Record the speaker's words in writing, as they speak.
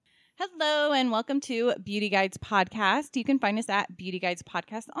Hello and welcome to Beauty Guides Podcast. You can find us at Beauty Guides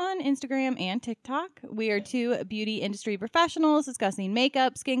Podcast on Instagram and TikTok. We are two beauty industry professionals discussing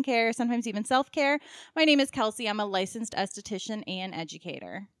makeup, skincare, sometimes even self-care. My name is Kelsey. I'm a licensed esthetician and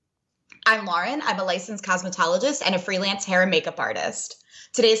educator. I'm Lauren. I'm a licensed cosmetologist and a freelance hair and makeup artist.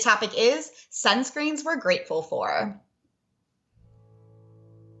 Today's topic is sunscreens we're grateful for.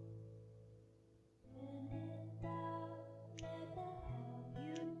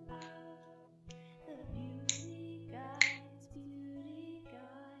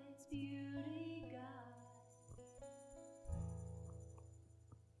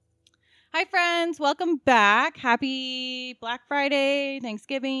 Hi, friends. Welcome back. Happy Black Friday,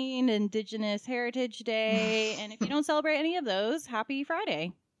 Thanksgiving, Indigenous Heritage Day. And if you don't celebrate any of those, happy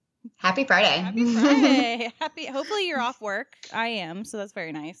Friday. Happy Friday. Happy Friday. Hopefully you're off work. I am, so that's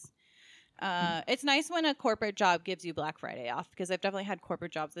very nice. It's nice when a corporate job gives you Black Friday off, because I've definitely had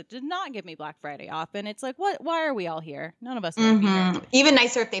corporate jobs that did not give me Black Friday off. And it's like, why are we all here? None of us want to be here. Even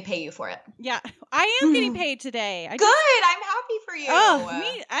nicer if they pay you for it. Yeah, I am getting paid today. Good. I'm happy for you.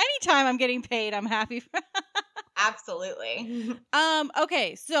 Me, anytime I'm getting paid, I'm happy. Absolutely.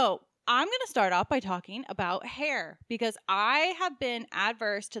 Okay, so I'm going to start off by talking about hair, because I have been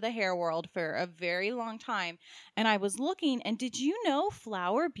adverse to the hair world for a very long time. And I was looking, and did you know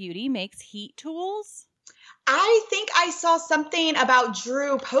Flower Beauty makes heat tools? I think I saw something about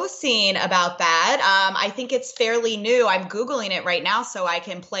Drew posting about that. I think it's fairly new. I'm Googling it right now so I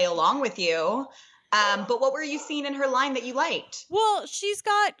can play along with you. But what were you seeing in her line that you liked? Well, she's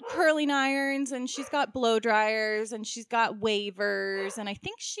got curling irons, and she's got blow dryers, and she's got wavers, and I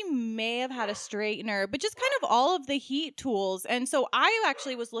think she may have had a straightener, but just kind of all of the heat tools. And so I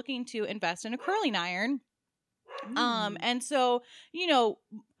actually was looking to invest in a curling iron. And so,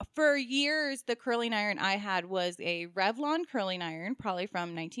 for years, the curling iron I had was a Revlon curling iron, probably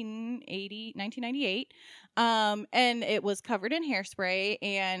from 1998. And it was covered in hairspray,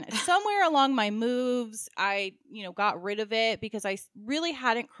 and somewhere along my moves, I, got rid of it because I really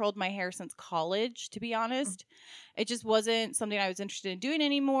hadn't curled my hair since college, to be honest. It just wasn't something I was interested in doing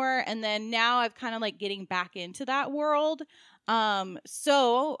anymore. And then now I've kind of like getting back into that world.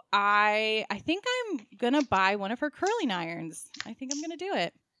 So I think I'm going to buy one of her curling irons. I think I'm going to do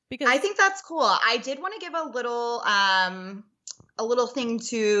it because I think that's cool. I did want to give a little thing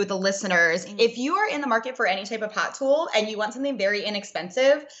to the listeners. If you are in the market for any type of hot tool and you want something very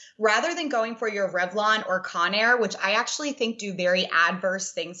inexpensive, rather than going for your Revlon or Conair, which I actually think do very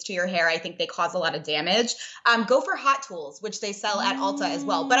adverse things to your hair, I think they cause a lot of damage, go for Hot Tools, which they sell at Ulta as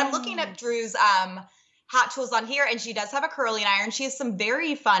well. But I'm looking at Drew's hot tools on here, and she does have a curling iron. She has some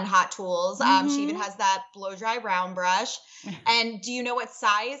very fun hot tools. She even has that blow dry round brush. And do you know what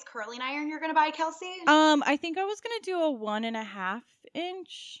size curling iron you're going to buy, Kelsey? I think I was going to do a 1.5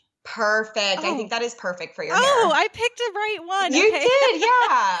 inch. Perfect. I think that is perfect for your hair. Oh, I picked the right one. You did,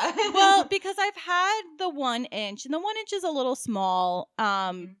 yeah. Well, because I've had the 1 inch, and the 1 inch is a little small.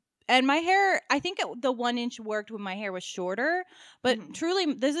 And my hair, I think the 1 inch worked when my hair was shorter. But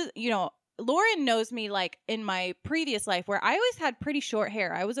truly, this is, Lauren knows me like in my previous life where I always had pretty short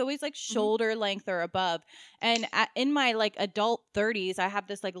hair. I was always like shoulder length or above. And in my like adult 30s, I have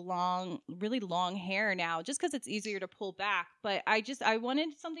this like really long hair now just because it's easier to pull back. But I wanted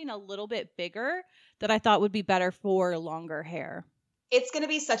something a little bit bigger that I thought would be better for longer hair. It's going to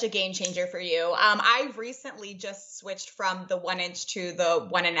be such a game changer for you. I've recently just switched from the 1 inch to the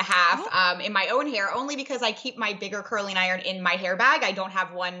 1.5 in my own hair, only because I keep my bigger curling iron in my hair bag. I don't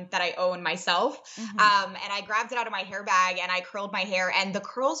have one that I own myself. And I grabbed it out of my hair bag and I curled my hair, and the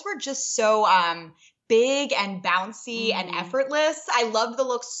curls were just so big and bouncy and effortless. I loved the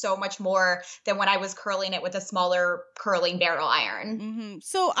look so much more than when I was curling it with a smaller curling barrel iron.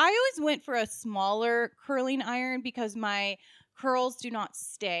 So I always went for a smaller curling iron because my curls do not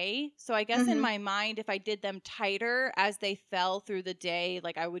stay. So I guess in my mind, if I did them tighter as they fell through the day,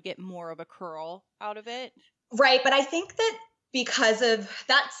 like I would get more of a curl out of it. Right. But I think that because of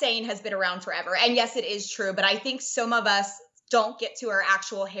that saying has been around forever. And yes, it is true. But I think some of us don't get to our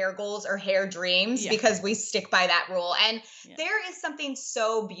actual hair goals or hair dreams because we stick by that rule. And there is something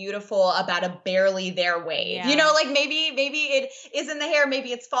so beautiful about a barely there wave. Like maybe it is in the hair,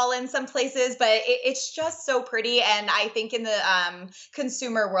 maybe it's fallen some places, but it's just so pretty. And I think in the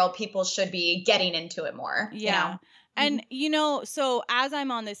consumer world, people should be getting into it more. And, so as I'm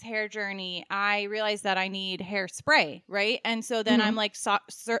on this hair journey, I realized that I need hairspray, right? And so then I'm like,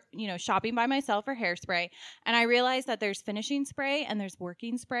 shopping by myself for hairspray. And I realized that there's finishing spray and there's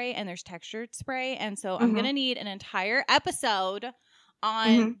working spray and there's textured spray. And so I'm going to need an entire episode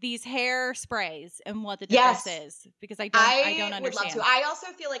on these hair sprays and what the difference is, because I don't understand. Would love to. I also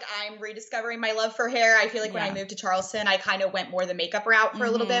feel like I'm rediscovering my love for hair. I feel like when I moved to Charleston, I kind of went more the makeup route for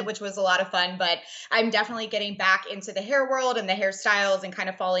a little bit, which was a lot of fun, but I'm definitely getting back into the hair world and the hairstyles and kind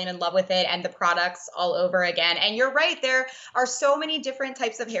of falling in love with it and the products all over again. And you're right, there are so many different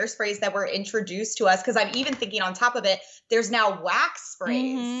types of hairsprays that were introduced to us, because I'm even thinking on top of it, there's now wax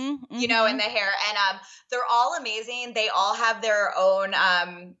sprays, you know, in the hair, and they're all amazing. They all have their own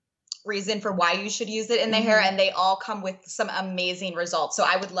reason for why you should use it in the hair, and they all come with some amazing results. So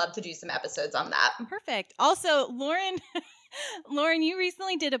I would love to do some episodes on that. Perfect. Also, Lauren, you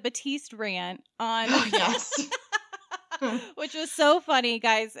recently did a Batiste rant on yes. which was so funny,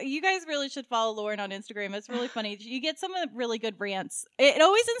 guys. You guys really should follow Lauren on Instagram. It's really funny. You get some of the really good rants. It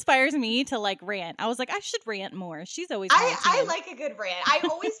always inspires me to like rant. I was like, I should rant more. She's always I like a good rant. I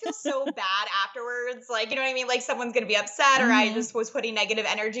always feel so bad afterwards. Like, you know what I mean? Like someone's going to be upset, or I just was putting negative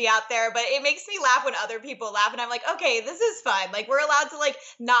energy out there, but it makes me laugh when other people laugh, and I'm like, okay, this is fun. Like, we're allowed to like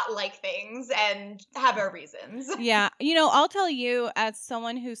not like things and have our reasons. Yeah. You know, I'll tell you, as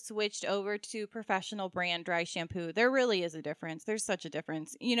someone who switched over to professional brand dry shampoo, there really is a difference. There's such a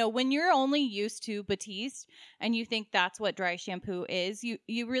difference. You know, when you're only used to Batiste and you think that's what dry shampoo is,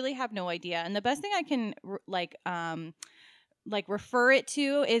 you really have no idea. And the best thing I can refer it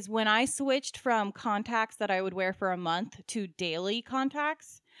to is when I switched from contacts that I would wear for a month to daily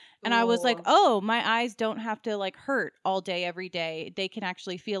contacts. And I was like, oh, my eyes don't have to like hurt all day, every day. They can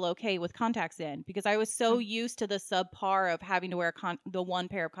actually feel okay with contacts in, because I was so used to the subpar of having to wear the one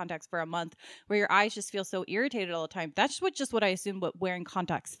pair of contacts for a month, where your eyes just feel so irritated all the time. That's just what I assumed what wearing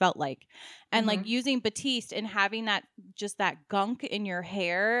contacts felt like. And like using Batiste and having that gunk in your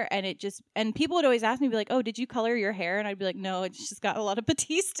hair, and people would always ask me, be like, oh, did you color your hair? And I'd be like, no, it's just got a lot of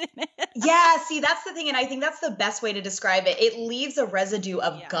Batiste in it. Yeah, see, that's the thing. And I think that's the best way to describe it. It leaves a residue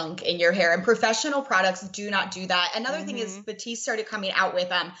of gunk in your hair, and professional products do not do that. Another thing is Batiste started coming out with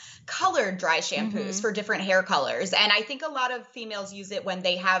colored dry shampoos for different hair colors. And I think a lot of females use it when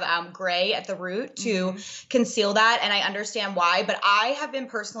they have gray at the root to conceal that. And I understand why, but I have been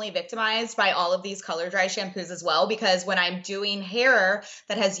personally victimized by all of these color dry shampoos as well, because when I'm doing hair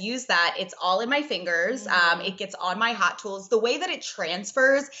that has used that, it's all in my fingers. It gets on my hot tools. The way that it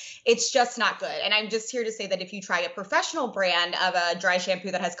transfers, it's just not good. And I'm just here to say that if you try a professional brand of a dry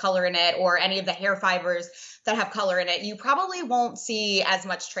shampoo that has color in it, or any of the hair fibers that have color in it, you probably won't see as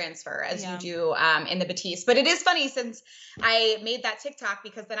much transfer as you do in the Batiste. But it is funny, since I made that TikTok,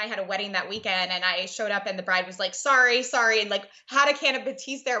 because then I had a wedding that weekend, and I showed up and the bride was like, sorry, and like had a can of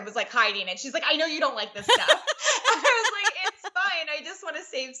Batiste there and was like hiding it. She's like, I know you don't like this stuff. I was like, it's fine. I just want to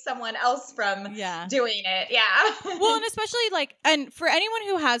save someone else from doing it. Yeah. Well, and especially and for anyone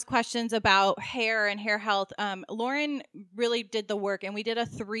who has questions about hair and hair health, Lauren really did the work, and we did a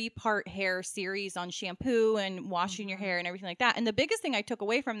 3-part hair series on shampoo and washing your hair and everything like that. And the biggest thing I took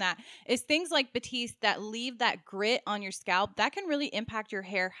away from that is things like Batiste that leave that grit on your scalp that can really impact your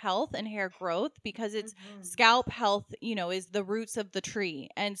hair health and hair growth, because it's scalp health, you know, is the roots of the tree.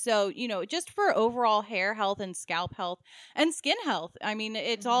 And so, you know, just for overall hair health and scalp health and skin health, I mean,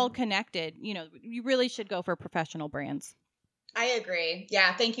 it's all connected. You know, you really should go for professional brands. I agree.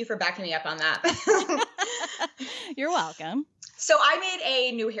 Yeah. Thank you for backing me up on that. You're welcome. So I made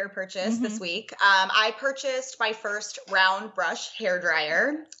a new hair purchase this week. I purchased my first round brush hair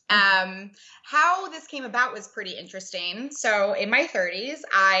dryer. How this came about was pretty interesting. So in my 30s,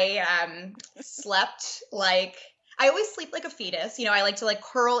 I slept like... I always sleep like a fetus. You know, I like to like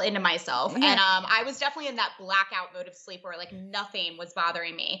curl into myself. And I was definitely in that blackout mode of sleep where like nothing was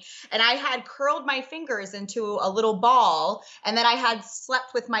bothering me. And I had curled my fingers into a little ball, and then I had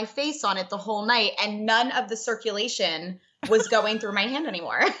slept with my face on it the whole night, and none of the circulation was going through my hand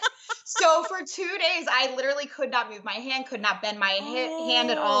anymore. So for 2 days, I literally could not move my hand, could not bend my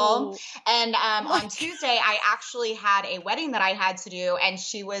hand at all. And on Tuesday, I actually had a wedding that I had to do. And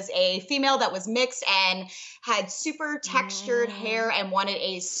she was a female that was mixed and had super textured hair and wanted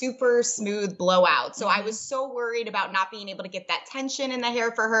a super smooth blowout. So I was so worried about not being able to get that tension in the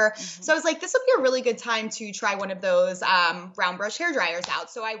hair for her. So I was like, this would be a really good time to try one of those round brush hair dryers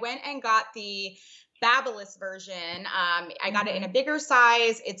out. So I went and got the Babyliss version. I got it in a bigger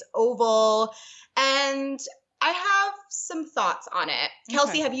size. It's oval, and I have some thoughts on it.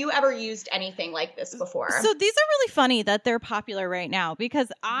 Kelsey, have you ever used anything like this before? So these are really funny that they're popular right now,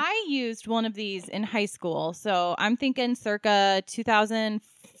 because I used one of these in high school. So I'm thinking circa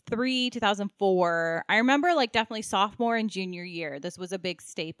 2003, 2004. I remember like definitely sophomore and junior year. This was a big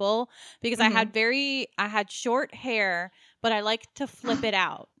staple, because I had short hair, but I like to flip it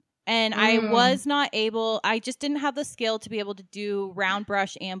out. And I just didn't have the skill to be able to do round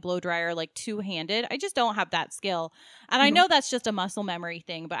brush and blow dryer like two-handed. I just don't have that skill. And I know that's just a muscle memory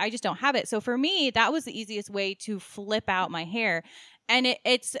thing, but I just don't have it. So for me, that was the easiest way to flip out my hair. And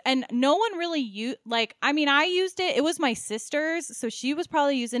and no one really used, like, I mean, I used it. It was my sister's, so she was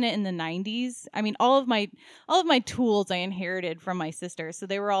probably using it in the 90s. I mean, all of my tools I inherited from my sister, so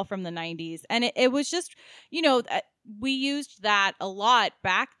they were all from the 90s. And it was just, we used that a lot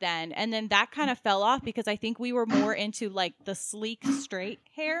back then, and then that kind of fell off because I think we were more into like the sleek straight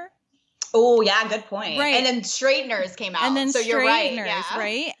hair. Oh, yeah, good point. Right. And then straighteners came out. And then so you're right. Yeah.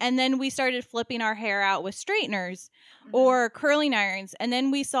 Right? And then we started flipping our hair out with straighteners or curling irons. And then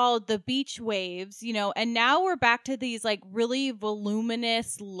we saw the beach waves, and now we're back to these like really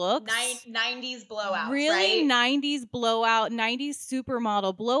voluminous looks. 90s blowout. Really, right? 90s blowout, 90s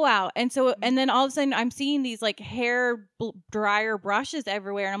supermodel blowout. And so, and then all of a sudden I'm seeing these like hair dryer brushes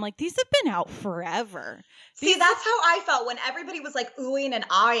everywhere. And I'm like, these have been out forever. See, that's how I felt when everybody was like oohing and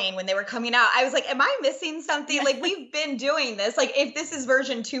eyeing when they were coming out. I was like, am I missing something? Like, we've been doing this. Like, if this is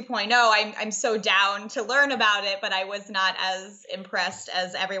version 2.0, I'm so down to learn about it, but I was not as impressed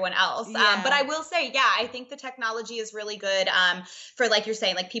as everyone else. Yeah. But I will say, I think the technology is really good for, like you're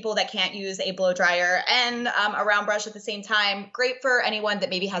saying, like people that can't use a blow dryer and a round brush at the same time. Great for anyone that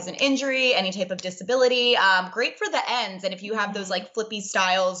maybe has an injury, any type of disability. Great for the ends. And if you have those like flippy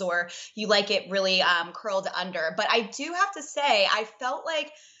styles or you like it really curled under. But I do have to say, I felt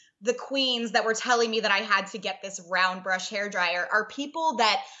like the queens that were telling me that I had to get this round brush hair dryer are people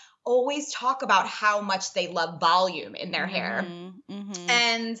that always talk about how much they love volume in their hair.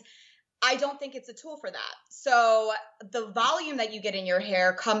 And I don't think it's a tool for that. So the volume that you get in your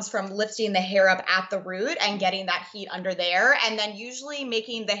hair comes from lifting the hair up at the root and getting that heat under there, and then usually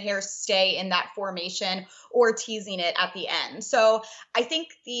making the hair stay in that formation or teasing it at the end. So I think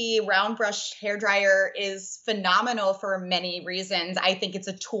the round brush hair dryer is phenomenal for many reasons. I think it's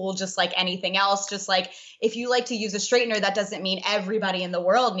a tool just like anything else. Just like if you like to use a straightener, that doesn't mean everybody in the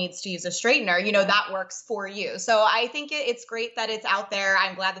world needs to use a straightener. That works for you. So I think it's great that it's out there.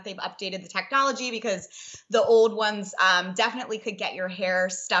 I'm glad that they've updated the technology because the old ones definitely could get your hair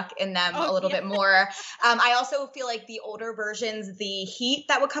stuck in them a little bit more. I also feel like the older versions, the heat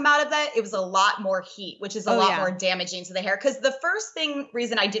that would come out of that, it was a lot more heat, which is a lot more damaging to the hair. Because the first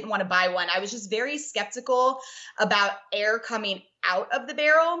reason I didn't want to buy one, I was just very skeptical about air coming out of the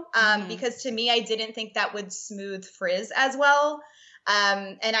barrel because to me, I didn't think that would smooth frizz as well.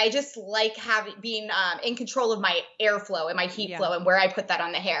 And I just like being in control of my airflow and my heat flow and where I put that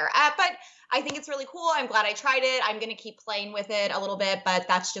on the hair. But I think it's really cool. I'm glad I tried it. I'm going to keep playing with it a little bit, but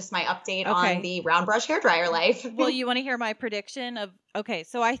that's just my update on the round brush hairdryer life. Well, you want to hear my prediction of,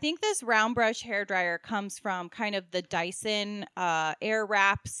 so I think this round brush hairdryer comes from kind of the Dyson air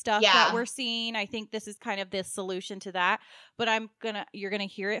wrap stuff that we're seeing. I think this is kind of the solution to that, but you're going to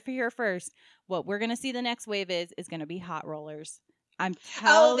hear it here first. What we're going to see the next wave is going to be hot rollers. I'm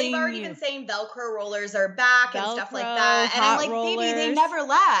telling they've already been saying Velcro rollers are back and stuff like that. And I'm like, rollers. Baby, they never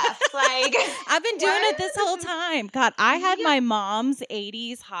left. Like, I've been doing it this whole time. God, I had my mom's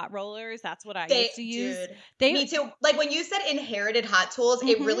 80s hot rollers. That's what I used to use. Dude, me too. Like when you said inherited hot tools,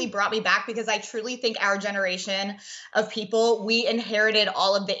 it really brought me back because I truly think our generation of people, we inherited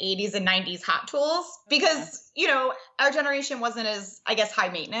all of the 80s and 90s hot tools because, our generation wasn't as, I guess, high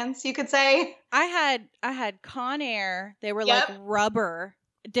maintenance, you could say. I had Conair. They were like rubber,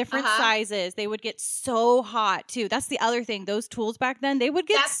 different sizes. They would get so hot too. That's the other thing. Those tools back then, they would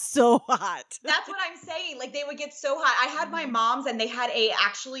get so hot. That's what I'm saying. Like they would get so hot. I had my mom's and they had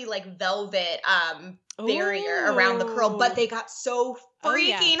actually like velvet barrier around the curl, but they got so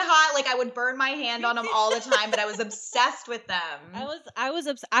freaking hot. Like I would burn my hand on them all the time, but I was obsessed with them.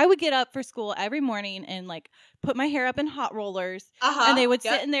 I would get up for school every morning and like put my hair up in hot rollers and they would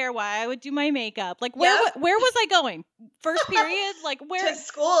sit in there while I would do my makeup. Like where was I going? First period? Like where? To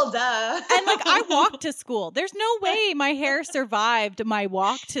school, duh. And like I walked to school. There's no way my hair survived my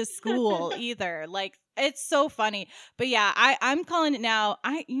walk to school either. Like it's so funny. But yeah, I'm calling it now.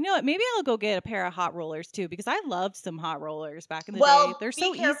 You know what? Maybe I'll go get a pair of hot rollers too because I loved some hot rollers back in the day. They're so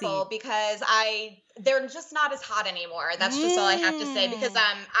easy. Be careful because they're just not as hot anymore. That's just all I have to say because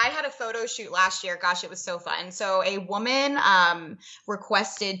I had a photo shoot last year. Gosh, it was so fun. So a woman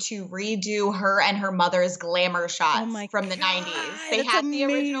requested to redo her and her mother's glamour shots from the 90s. They had the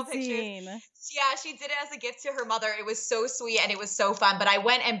original pictures. Yeah, she did it as a gift to her mother. It was so sweet and it was so fun. But I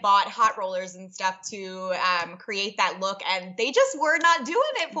went and bought hot rollers and stuff to create that look, and they just were not doing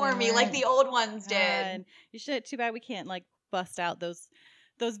it for me like the old ones did. You should. Too bad we can't like bust out those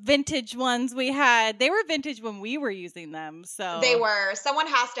those vintage ones we had. They were vintage when we were using them. So they were. Someone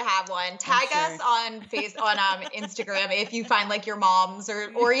has to have one. Tag us on Instagram if you find like your mom's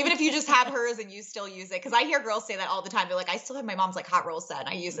or even if you just have hers and you still use it. Because I hear girls say that all the time. They're like, I still have my mom's like hot roll set and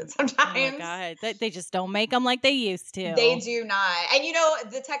I use it sometimes. Oh my God. They just don't make them like they used to. They do not. And you know,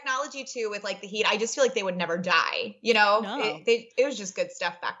 the technology too with like the heat, I just feel like they would never die. You know, No. It was just good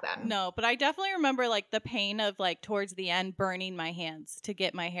stuff back then. No, but I definitely remember like the pain of like towards the end burning my hands to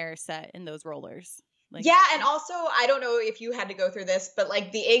get my hair set in those rollers. Like, yeah, and also I don't know if you had to go through this, but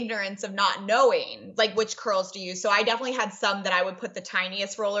like the ignorance of not knowing like which curls to use. So I definitely had some that I would put the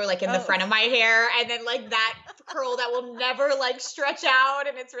tiniest roller like in the front of my hair, and then like that curl that will never like stretch out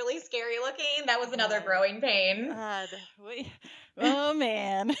and it's really scary looking. That was another growing pain. God. Oh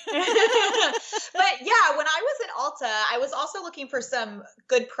man. But yeah, when I was at Ulta, I was also looking for some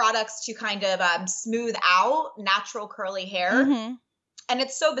good products to kind of smooth out natural curly hair. Mm-hmm. And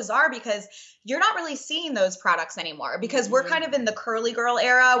it's so bizarre because you're not really seeing those products anymore because we're kind of in the curly girl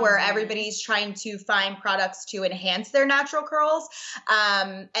era where everybody's trying to find products to enhance their natural curls.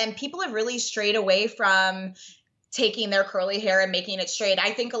 And people have really strayed away from taking their curly hair and making it straight.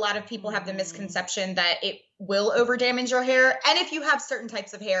 I think a lot of people have the misconception that it will over damage your hair. And if you have certain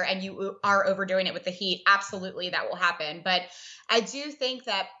types of hair and you are overdoing it with the heat, absolutely that will happen. But I do think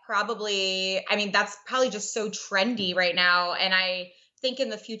that that's probably just so trendy right now. And I think in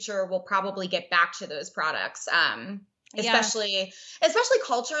the future we'll probably get back to those products. Especially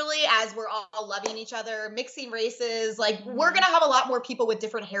culturally, as we're all loving each other, mixing races, like we're going to have a lot more people with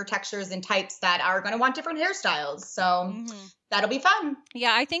different hair textures and types that are going to want different hairstyles. So that'll be fun.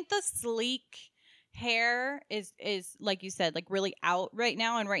 Yeah. I think the sleek hair is like you said, like really out right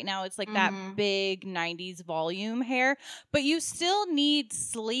now, and right now it's like that big 90s volume hair, but you still need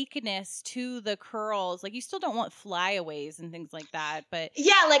sleekness to the curls. Like you still don't want flyaways and things like that, but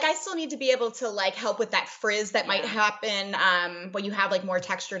yeah, like I still need to be able to like help with that frizz that might happen when you have like more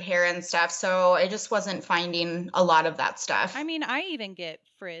textured hair and stuff. So I just wasn't finding a lot of that stuff. I mean, I even get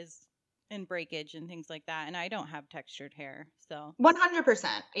frizz and breakage and things like that, and I don't have textured hair. So 100%.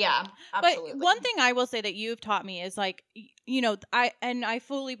 Yeah, absolutely. But one thing I will say that you've taught me is like, you know, I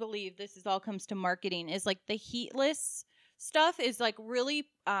fully believe this all comes to marketing, is like the heatless stuff is like really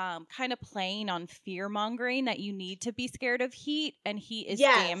kind of playing on fear mongering that you need to be scared of heat, and heat is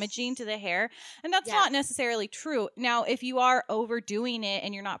damaging to the hair. And that's not necessarily true. Now, if you are overdoing it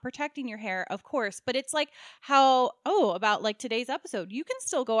and you're not protecting your hair, of course, but it's like about like today's episode, you can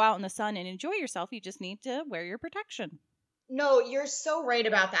still go out in the sun and enjoy yourself. You just need to wear your protection. No, you're so right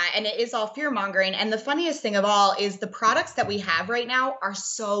about that. And it is all fear mongering. And the funniest thing of all is the products that we have right now are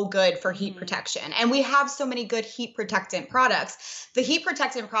so good for heat protection. And we have so many good heat protectant products. The heat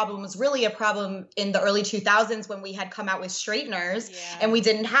protectant problem was really a problem in the early 2000s when we had come out with straighteners and we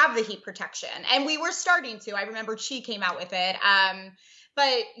didn't have the heat protection. And we were starting to. I remember Chi came out with it.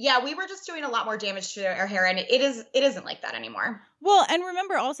 But yeah, we were just doing a lot more damage to our hair, and it isn't like that anymore. Well, and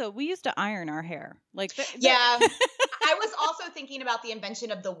remember also, we used to iron our hair. Like I was also thinking about the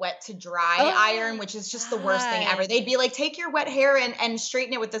invention of the wet to dry iron, which is just the worst thing ever. They'd be like, take your wet hair and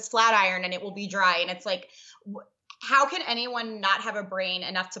straighten it with this flat iron and it will be dry. And it's like, how can anyone not have a brain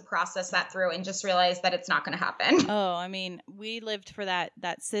enough to process that through and just realize that it's not going to happen? Oh, I mean, we lived for that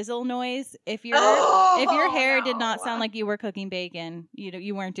sizzle noise. If your hair did not sound like you were cooking bacon,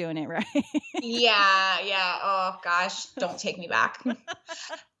 you weren't doing it right. Yeah. Oh gosh, don't take me back.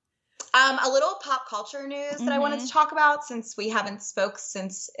 A little pop culture news that I wanted to talk about, since we haven't spoke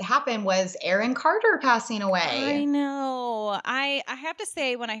since it happened, was Aaron Carter passing away. I know. I have to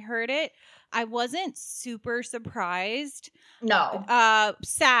say, when I heard it, I wasn't super surprised. No.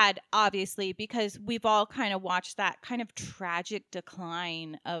 Sad, obviously, because we've all kind of watched that kind of tragic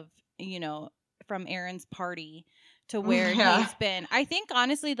decline of, from Aaron's party to where he's been. I think,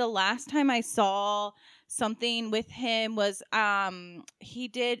 honestly, the last time I saw something with him was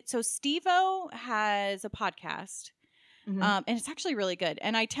so Steve-O has a podcast. And it's actually really good.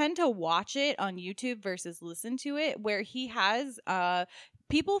 And I tend to watch it on YouTube versus listen to it, where he has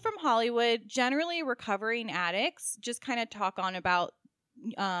people from Hollywood, generally recovering addicts, just kind of talk on about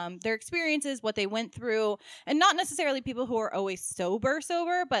their experiences, what they went through, and not necessarily people who are always sober,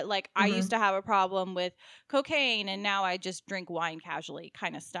 but like I used to have a problem with cocaine and now I just drink wine casually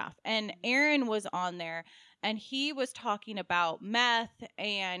kind of stuff. And Aaron was on there and he was talking about meth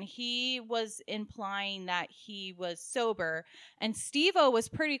and he was implying that he was sober. And Steve-O was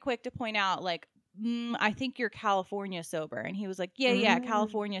pretty quick to point out, like, I think you're California sober. And he was like, yeah,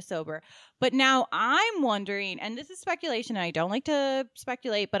 California sober. But now I'm wondering, and this is speculation, and I don't like to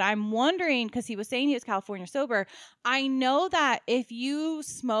speculate, but I'm wondering, because he was saying he was California sober. I know that if you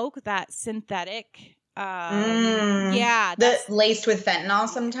smoke that synthetic, that's laced with fentanyl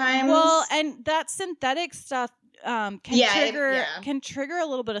sometimes. Well, and that synthetic stuff can trigger a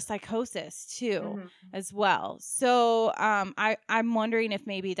little bit of psychosis too, as well. So I'm wondering if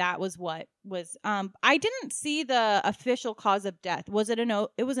maybe that was what was. I didn't see the official cause of death. Was it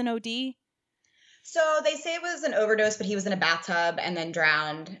it was an OD? So they say it was an overdose, but he was in a bathtub and then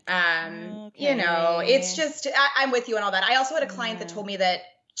drowned. It's just I'm with you on all that. I also had a client that told me that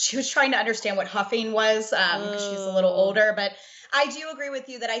she was trying to understand what huffing was because she's a little older, but I do agree with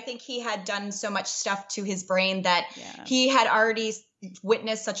you that I think he had done so much stuff to his brain that he had already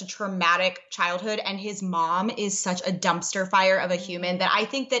witnessed such a traumatic childhood, and his mom is such a dumpster fire of a human that I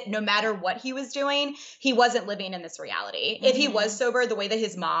think that no matter what he was doing, he wasn't living in this reality. If he was sober, the way that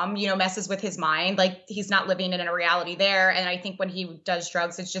his mom, messes with his mind, like he's not living in a reality there. And I think when he does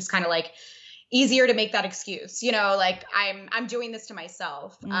drugs, it's just kind of like easier to make that excuse, like I'm doing this to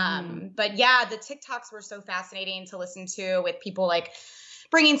myself. But yeah, the TikToks were so fascinating to listen to, with people like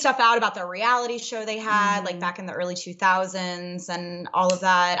bringing stuff out about the reality show they had like back in the early 2000s and all of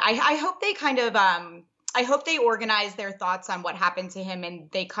that. I hope they kind of, I hope they organize their thoughts on what happened to him and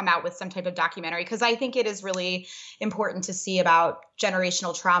they come out with some type of documentary, because I think it is really important to see about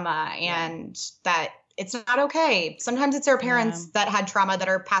generational trauma and that it's not okay. Sometimes it's our parents that had trauma that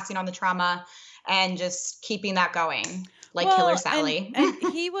are passing on the trauma and just keeping that going, like Killer Sally. And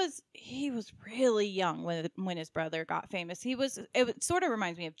he was really young when his brother got famous. It sort of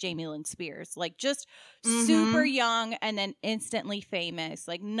reminds me of Jamie Lynn Spears, like just super young and then instantly famous,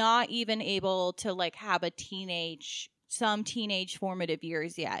 like not even able to like have some teenage formative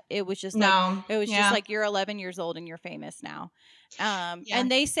years yet. It was just just like you're 11 years old and you're famous now.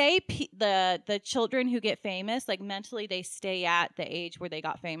 And they say the children who get famous, like mentally they stay at the age where they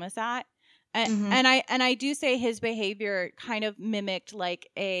got famous at. And I do say his behavior kind of mimicked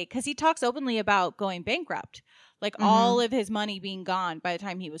because he talks openly about going bankrupt, like all of his money being gone by the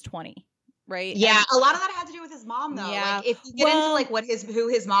time he was 20. Right. Yeah. And a lot of that had to do with his mom, though. Yeah. Like if you get into like who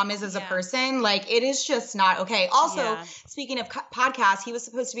his mom is as a person, like it is just not okay. Also, speaking of podcasts, he was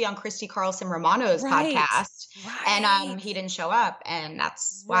supposed to be on Christy Carlson Romano's podcast, and he didn't show up, and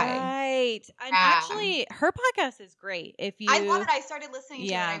that's why. Right. And actually, her podcast is great. I love it. I started listening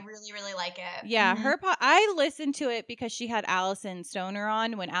to it. I really, really like it. Yeah, I listened to it because she had Allison Stoner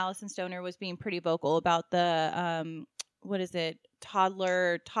on when Allison Stoner was being pretty vocal about the what is it?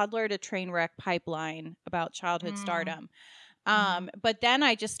 Toddler to train wreck pipeline about childhood stardom. But then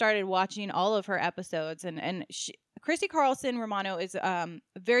I just started watching all of her episodes, and Christy Carlson Romano is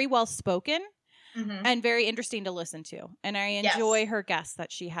very well spoken and very interesting to listen to. And I enjoy her guests that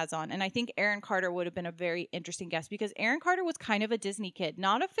she has on. And I think Aaron Carter would have been a very interesting guest because Aaron Carter was kind of a Disney kid,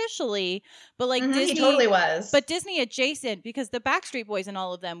 not officially, but like Disney. He totally was. But Disney adjacent, because the Backstreet Boys and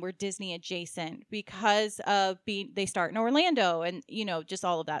all of them were Disney adjacent because of they start in Orlando and, just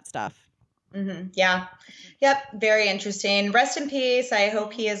all of that stuff. Yeah. Yep. Very interesting. Rest in peace. I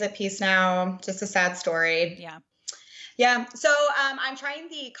hope he is at peace now. Just a sad story. Yeah. Yeah. So I'm trying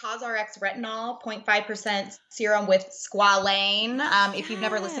the CosRx retinol 0.5% serum with squalane. If you've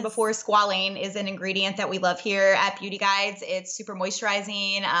never listened before, squalane is an ingredient that we love here at Beauty Guides. It's super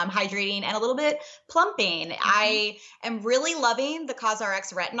moisturizing, hydrating, and a little bit plumping. I am really loving the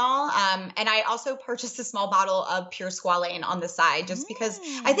CosRx retinol. And I also purchased a small bottle of pure squalane on the side just because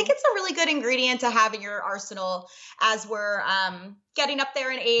I think it's a really good ingredient to have in your arsenal as we're getting up there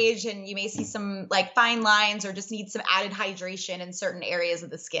in age, and you may see some like fine lines or just need some added hydration in certain areas of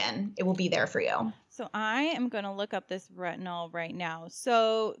the skin. It will be there for you. So I am going to look up this retinol right now.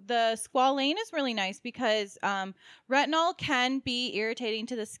 So the squalane is really nice because retinol can be irritating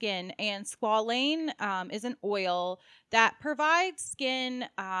to the skin, and squalane is an oil that provides skin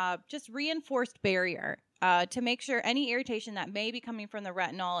just reinforced barrier. To make sure any irritation that may be coming from the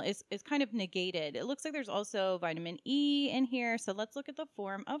retinol is kind of negated. It looks like there's also vitamin E in here. So let's look at the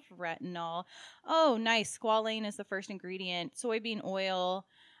form of retinol. Oh, nice. Squalane is the first ingredient. Soybean oil.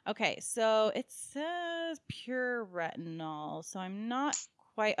 Okay, so it says pure retinol. So I'm not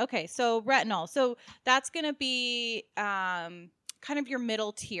quite... Okay, so retinol. So that's going to be... kind of your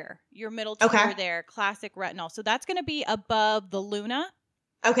middle tier there, classic retinol. So that's going to be above the Luna.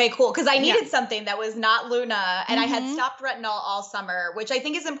 Okay, cool. Because I needed something that was not Luna, and I had stopped retinol all summer, which I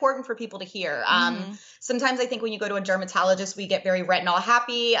think is important for people to hear. Sometimes I think when you go to a dermatologist, we get very retinol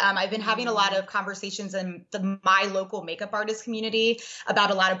happy. I've been having a lot of conversations in my local makeup artist community about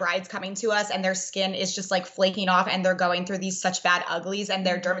a lot of brides coming to us, and their skin is just like flaking off, and they're going through these such bad uglies, and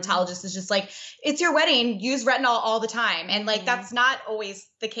their dermatologist is just like, "It's your wedding. Use retinol all the time." And like that's not always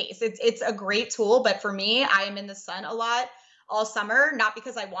the case. It's a great tool, but for me, I am in the sun a lot all summer, not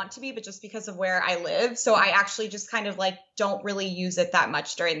because I want to be, but just because of where I live. So I actually just kind of like don't really use it that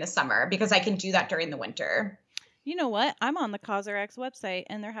much during the summer because I can do that during the winter. You know what? I'm on the CosRX website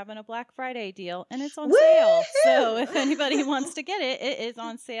and they're having a Black Friday deal and it's on Woo-hoo! sale. So if anybody wants to get it, it is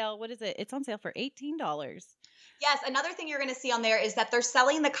on sale. What is it? It's on sale for $18. Yes, another thing you're going to see on there is that they're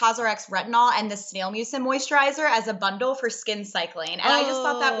selling the CosRX retinol and the snail mucin moisturizer as a bundle for skin cycling. And I just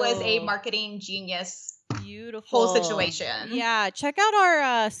thought that was a marketing genius. Beautiful Whole situation. Yeah, check out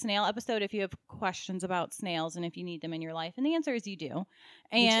our snail episode if you have questions about snails and if you need them in your life. And the answer is you do.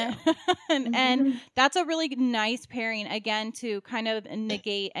 And and that's a really nice pairing again to kind of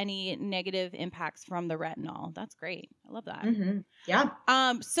negate any negative impacts from the retinol. That's great. I love that. Yeah.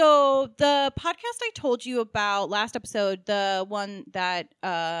 So the podcast I told you about last episode, the one that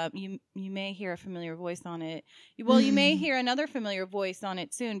you may hear a familiar voice on it. Well, you may hear another familiar voice on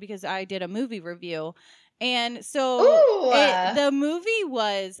it soon because I did a movie review. And so the movie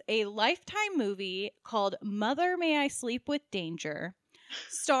was a Lifetime movie called Mother May I Sleep with Danger,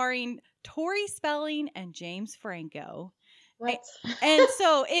 starring Tori Spelling and James Franco. What? And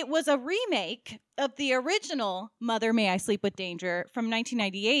so it was a remake of the original Mother May I Sleep with Danger from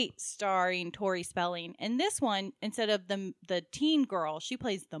 1998 starring Tori Spelling. And this one, instead of the teen girl, she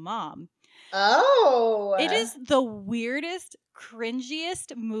plays the mom. Oh. It is the weirdest,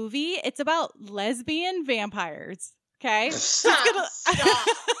 cringiest movie. It's about lesbian vampires. Okay?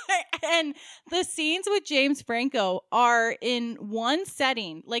 And the scenes with James Franco are in one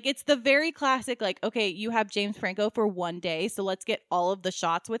setting. Like, it's the very classic, like, okay, you have James Franco for one day, so let's get all of the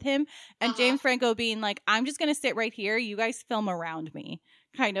shots with him. And James Franco being like, I'm just going to sit right here. You guys film around me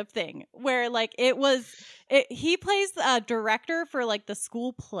kind of thing. Where, like, he plays a director for, like, the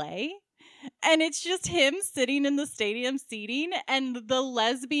school play. And it's just him sitting in the stadium seating, and the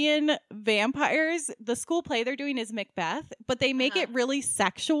lesbian vampires, the school play they're doing is Macbeth, but they make it really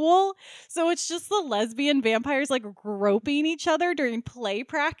sexual. So it's just the lesbian vampires like groping each other during play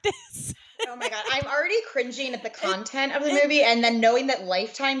practice. Oh my God. I'm already cringing at the content of the movie, and then knowing that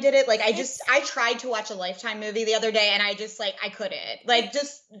Lifetime did it. Like, I tried to watch a Lifetime movie the other day, and I just, like, I couldn't. Like,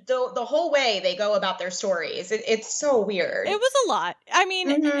 just the whole way they go about their stories. It's so weird. It was a lot. I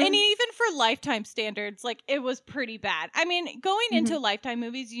mean, and even for Lifetime standards, like, it was pretty bad. I mean, going into Lifetime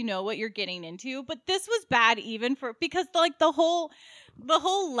movies, you know what you're getting into, but this was bad even because, like, the whole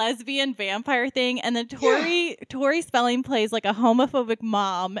lesbian vampire thing, and then Tori Spelling plays like a homophobic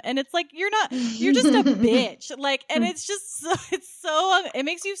mom, and it's like you're just a bitch, like, and it's just it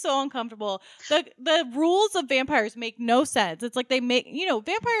makes you so uncomfortable. The rules of vampires make no sense. It's like they make,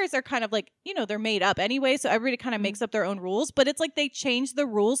 vampires are kind of like, they're made up anyway, so everybody kind of makes up their own rules, but it's like they change the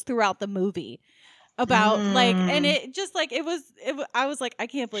rules throughout the movie. About like, and it just like I was like, I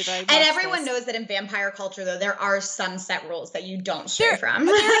can't believe I watched and everyone this. Knows that in vampire culture, though, there are some set rules that you don't stray from.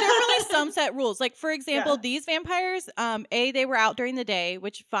 There are definitely some set rules. Like, for example, these vampires, they were out during the day,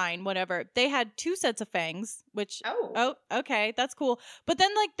 which fine, whatever. They had 2 sets of fangs, which okay, that's cool. But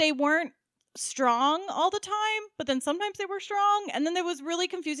then like they weren't strong all the time, but then sometimes they were strong, and then it was really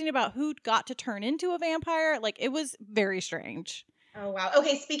confusing about who got to turn into a vampire. Like, it was very strange. Oh, wow.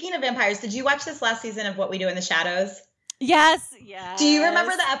 Okay, speaking of vampires, did you watch this last season of What We Do in the Shadows? Yes. Do you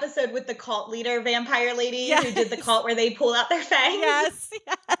remember the episode with the cult leader vampire lady who did the cult where they pulled out their fangs?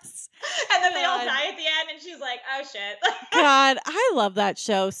 Yes. And then they all die at the end, and she's like, oh, shit. God, I love that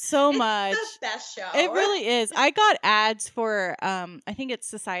show so much. It's the best show. It really is. I got ads for, I think it's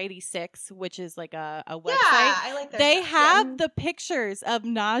Society 6, which is like a website. Yeah, I like that. They have the pictures of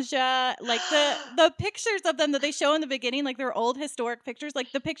Naja, like the pictures of them that they show in the beginning, like their old historic pictures,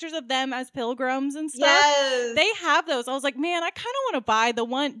 like the pictures of them as pilgrims and stuff. Yes. They have those. I was like, man, I kind of want to buy the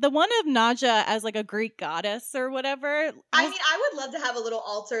one of Naja as like a Greek goddess or whatever. I mean, I would love to have a little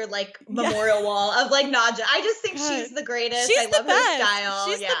altar, like memorial wall of like Naja. I just think she's the greatest. I love her style.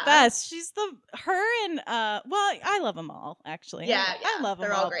 She's the best. She's her and well, I love them all actually. Yeah, I love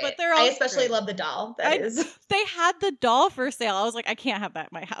them all great. But they're all I especially love the doll. They had the doll for sale. I was like, I can't have that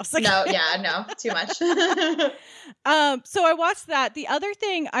in my house. Like, no, too much. So I watched that. The other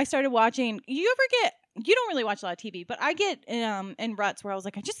thing I started watching, you you don't really watch a lot of TV, but I get in ruts where I was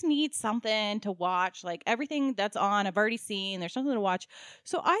like, I just need something to watch. Like everything that's on, I've already seen. There's something to watch.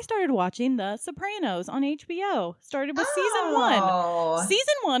 So I started watching The Sopranos on HBO. Started with season 1. Oh.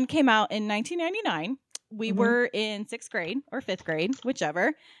 Season 1 came out in 1999. We Mhm. were in 6th grade or 5th grade,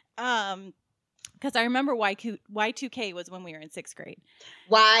 whichever. Because I remember Y2K was when we were in 6th grade.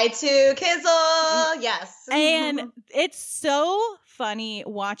 Y2 Kizzle, yes. And it's so funny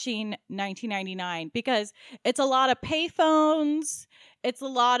watching 1999 because it's a lot of payphones. It's a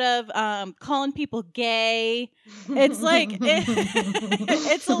lot of calling people gay. It's like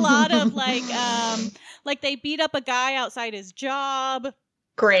it's a lot of like they beat up a guy outside his job.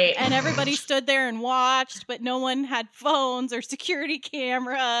 Great. And everybody stood there and watched, but no one had phones or security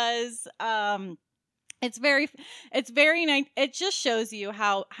cameras. It's very nice. It just shows you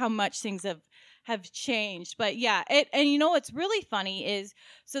how much things have changed. But yeah, and you know what's really funny is,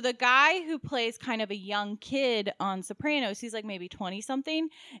 so the guy who plays kind of a young kid on Sopranos, he's like maybe 20 something,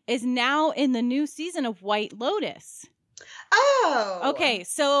 is now in the new season of White Lotus. Oh. Okay,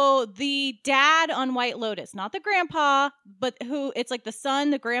 so the dad on White Lotus, not the grandpa, but who, it's like the son,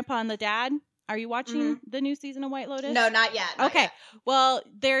 the grandpa, and the dad. Are you watching the new season of White Lotus? No, not yet. Not okay. Yet. Well,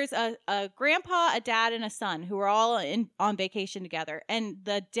 there's a grandpa, a dad, and a son who are all on vacation together. And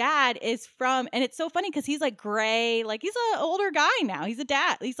the dad is from, and it's so funny because he's like gray, like he's an older guy now. He's a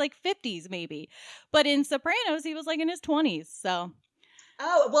dad. He's like 50s maybe. But in Sopranos, he was like in his 20s. So.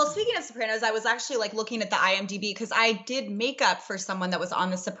 Oh, well, speaking of Sopranos, I was actually like looking at the IMDb because I did makeup for someone that was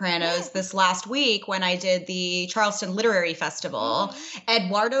on The Sopranos this last week when I did the Charleston Literary Festival.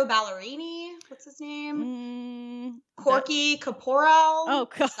 Eduardo Ballerini, what's his name? Corky Caporal. Oh,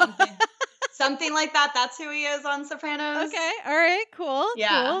 God. Something like that. That's who he is on Sopranos. Okay. All right. Cool.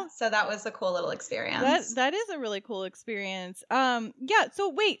 Yeah. Cool. So that was a cool little experience. That is a really cool experience. Yeah. So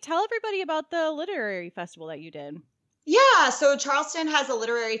wait, tell everybody about the literary festival that you did. Yeah, so Charleston has a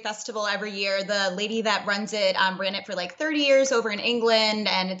literary festival every year. The lady that runs it ran it for like 30 years over in England,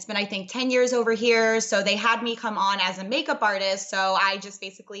 and it's been, I think, 10 years over here. So they had me come on as a makeup artist. So I just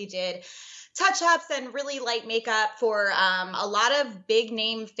basically did touch-ups and really light makeup for a lot of big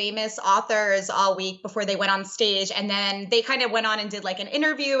name famous authors all week before they went on stage. And then they kind of went on and did like an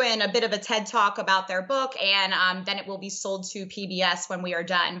interview and a bit of a TED talk about their book. And then it will be sold to PBS when we are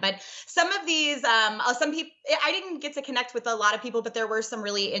done. But some of these, some people, I didn't get to connect with a lot of people, but there were some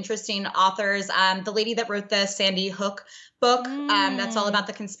really interesting authors. The lady that wrote the Sandy Hook book, that's all about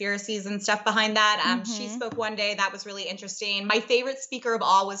the conspiracies and stuff behind that. She spoke one day. That was really interesting. My favorite speaker of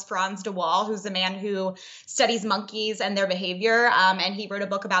all was Franz de Waal, who's a man who studies monkeys and their behavior. And he wrote a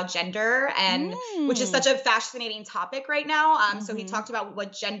book about gender, and which is such a fascinating topic right now. So he talked about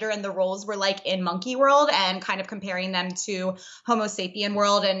what gender and the roles were like in monkey world and kind of comparing them to Homo sapien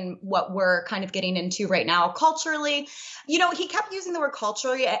world and what we're kind of getting into right now culturally. You know, he kept using the word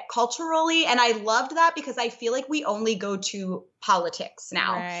culturally, and I loved that because I feel like we only go to politics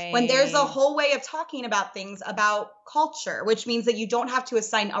now when there's a whole way of talking about things about culture, which means that you don't have to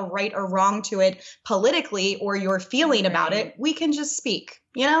assign a right or wrong to it politically or your feeling about it. We can just speak,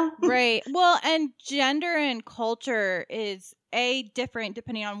 you know? Right. Well, and gender and culture is different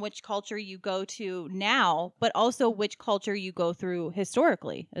depending on which culture you go to now, but also which culture you go through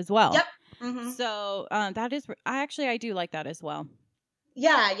historically as well. Yep. So that is, I do like that as well.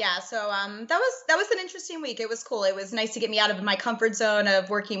 Yeah. So that was an interesting week. It was cool. It was nice to get me out of my comfort zone of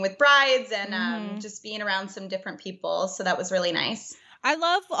working with brides and just being around some different people. So that was really nice. I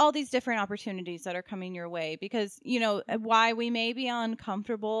love all these different opportunities that are coming your way because, you know, why we may be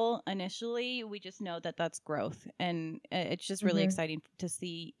uncomfortable initially, we just know that that's growth. And it's just really exciting to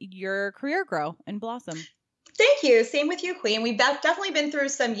see your career grow and blossom. Thank you. Same with you, Queen. We've definitely been through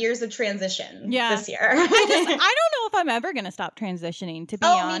some years of transition this year. I don't know if I'm ever going to stop transitioning, to be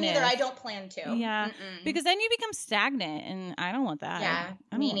honest. Me neither. I don't plan to. Yeah. Because then you become stagnant, and I don't want that.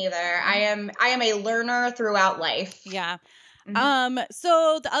 Yeah, me neither. I am a learner throughout life. Yeah.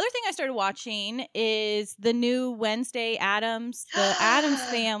 So the other thing I started watching is the new Wednesday Addams, the Addams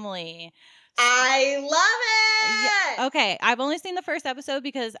Family. I love it. Yeah, okay, I've only seen the first episode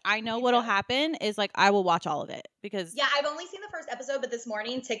because I know what'll happen is like I will watch all of it because I've only seen the first episode, but this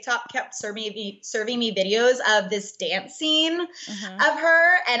morning TikTok kept serving me videos of this dance scene of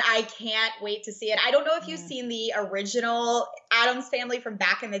her, and I can't wait to see it. I don't know if you've seen the original Addams Family from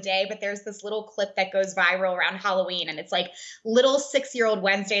back in the day, but there's this little clip that goes viral around Halloween, and it's like little 6-year-old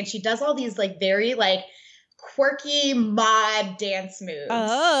Wednesday, and she does all these like very like quirky mod dance moves.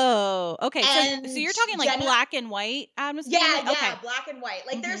 Oh, okay. And So you're talking like black and white Addams Family? Yeah, okay. black and white.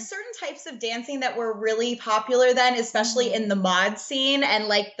 Like there's certain types of dancing that were really popular then, especially in the mod scene, and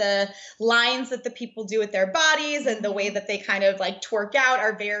like the lines that the people do with their bodies and the way that they kind of like twerk out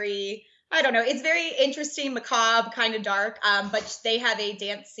are very, I don't know, it's very interesting, macabre, kind of dark. But they have a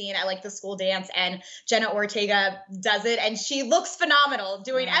dance scene at like the school dance, and Jenna Ortega does it, and she looks phenomenal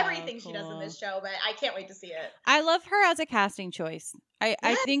doing everything she does in this show. But I can't wait to see it. I love her as a casting choice.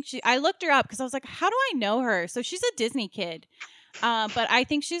 I think I looked her up because I was like, how do I know her? So she's a Disney kid. But I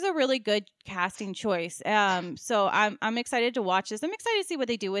think she's a really good casting choice. So I'm excited to watch this. I'm excited to see what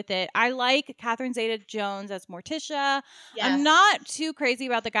they do with it. I like Catherine Zeta-Jones as Morticia. Yes. I'm not too crazy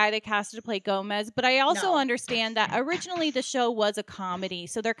about the guy they casted to play Gomez, but I also understand that originally the show was a comedy,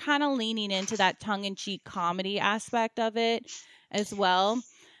 so they're kind of leaning into that tongue-in-cheek comedy aspect of it as well.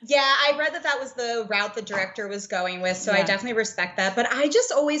 Yeah, I read that was the route the director was going with, so I definitely respect that. But I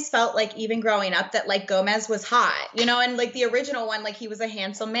just always felt like, even growing up, that like Gomez was hot, you know, and like the original one, like he was a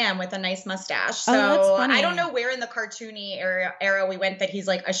handsome man with a nice mustache. So I don't know where in the cartoony era we went that he's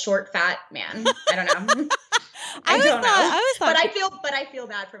like a short, fat man. I don't know. I don't know. But I feel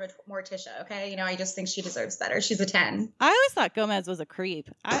bad for Morticia. Okay, you know, I just think she deserves better. She's a 10. I always thought Gomez was a creep.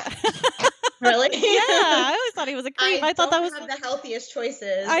 Really? Yeah, I always thought he was a creep. I thought that was the healthiest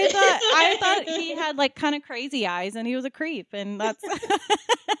choices. I thought he had like kind of crazy eyes, and he was a creep, and that's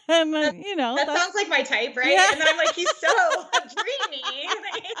and then, you know, that sounds like my type, right? Yeah. And then I'm like, he's so dreamy.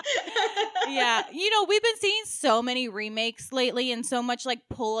 Yeah, you know, we've been seeing so many remakes lately, and so much like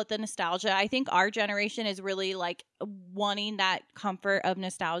pull at the nostalgia. I think our generation is really like wanting that comfort of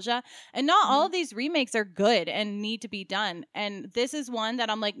nostalgia, and not all of these remakes are good and need to be done. And this is one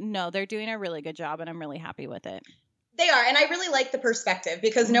that I'm like, no, they're doing a really good job, and I'm really happy with it. They are, and I really like the perspective,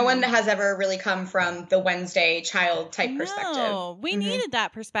 because no one has ever really come from the Wednesday child type perspective. No, we needed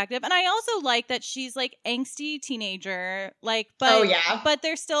that perspective. And I also like that she's like angsty teenager, like, but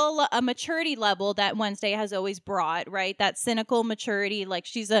there's still a maturity level that Wednesday has always brought, right? That cynical maturity, like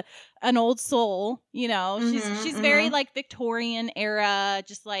she's an old soul, you know. She's very like Victorian era,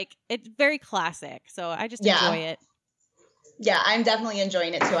 just like it's very classic. So I just enjoy it. Yeah, I'm definitely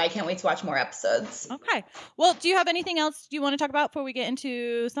enjoying it too. I can't wait to watch more episodes. Okay. Well, do you have anything else you want to talk about before we get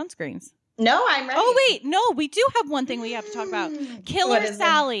into Sunscreens? No, I'm ready. Oh, wait. No, we do have one thing we have to talk about. Killer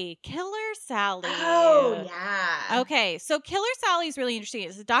Sally. Killer Sally. Oh, yeah. Okay. So Killer Sally is really interesting.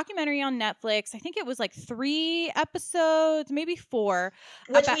 It's a documentary on Netflix. I think it was like 3 episodes, maybe 4.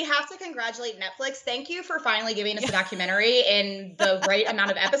 Which we have to congratulate Netflix. Thank you for finally giving us a documentary in the right amount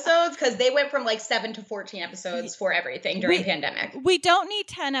of episodes, because they went from like 7 to 14 episodes for everything during pandemic. We don't need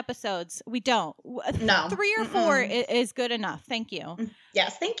 10 episodes. We don't. No. 3 or 4 is good enough. Thank you.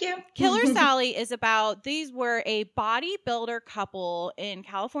 Yes, thank you. Killer Sally is about, these were a bodybuilder couple in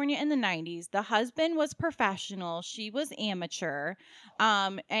California in the 90s. The husband was professional. She was amateur.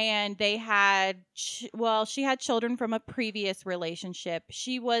 And they had, she had children from a previous relationship.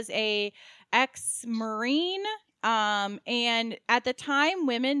 She was a ex-Marine. And at the time,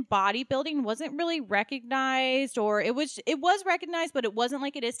 women bodybuilding wasn't really recognized, or it was recognized, but it wasn't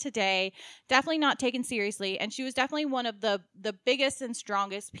like it is today. Definitely not taken seriously. And she was definitely one of the biggest and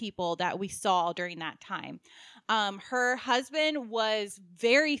strongest people that we saw during that time. Her husband was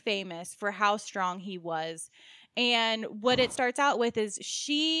very famous for how strong he was. And what it starts out with is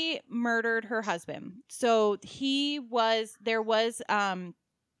she murdered her husband. So there was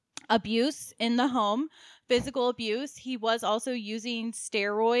abuse in the home. Physical abuse. He was also using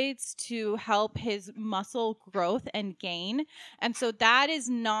steroids to help his muscle growth and gain. And so that is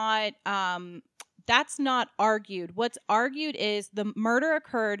not, that's not argued. What's argued is the murder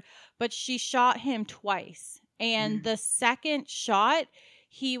occurred, but she shot him twice. And the second shot,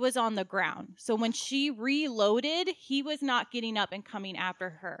 he was on the ground. So when she reloaded, he was not getting up and coming after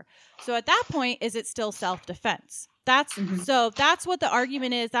her. So at that point, is it still self-defense? So that's what the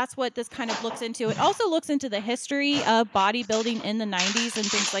argument is. That's what this kind of looks into. It also looks into the history of bodybuilding in the 90s and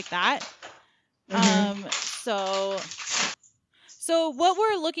things like that. So what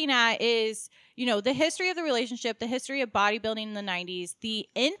we're looking at is, you know, the history of the relationship, the history of bodybuilding in the 90s, the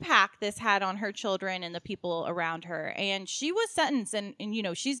impact this had on her children and the people around her. And she was sentenced, and you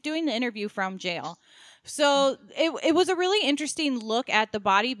know, she's doing the interview from jail. So it was a really interesting look at the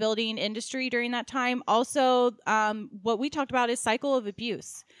bodybuilding industry during that time. Also, what we talked about is cycle of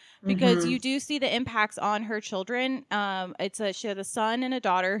abuse, because you do see the impacts on her children. She had a son and a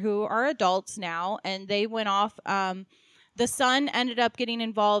daughter who are adults now, and they went off. The son ended up getting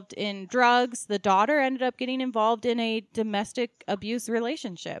involved in drugs. The daughter ended up getting involved in a domestic abuse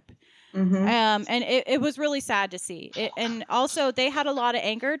relationship. Mm-hmm. And it was really sad to see it. And also they had a lot of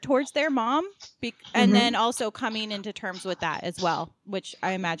anger towards their mom and then also coming into terms with that as well, which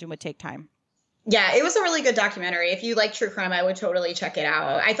I imagine would take time. Yeah, it was a really good documentary. If you like true crime, I would totally check it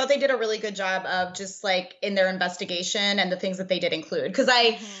out. I thought they did a really good job of just like in their investigation and the things that they did include. Because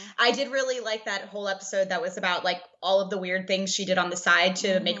I did really like that whole episode that was about like all of the weird things she did on the side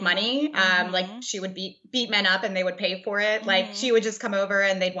to make money. Like she would beat men up and they would pay for it. Like she would just come over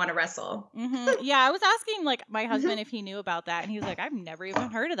and they'd want to wrestle. Yeah, I was asking like my husband if he knew about that, and he was like, "I've never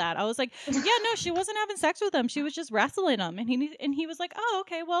even heard of that." I was like, "Yeah, no, she wasn't having sex with him. She was just wrestling him." And he was like, "Oh,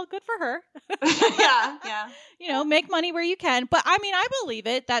 okay, well, good for her." Yeah. You know, make money where you can. But I mean, I believe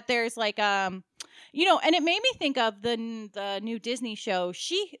it that there's like you know, and it made me think of the new Disney show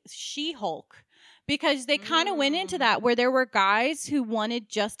She-Hulk. Because they kind of went into that where there were guys who wanted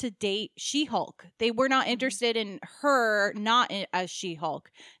just to date She-Hulk. They were not interested in her as She-Hulk.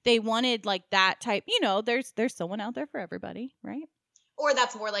 They wanted like that type, you know, there's someone out there for everybody, right? Or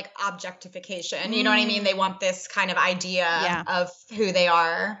that's more like objectification. You know what I mean? They want this kind of idea of who they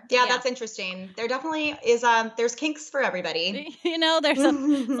are. Yeah, that's interesting. There definitely is, there's kinks for everybody. You know, as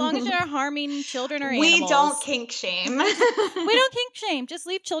long as you're not harming children or animals. We don't kink shame. We don't kink shame. Just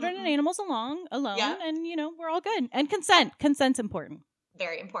leave children and animals alone, and, you know, we're all good. And consent. Consent's important.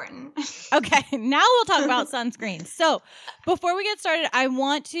 Very important. Okay, now we'll talk about sunscreen. So before we get started, I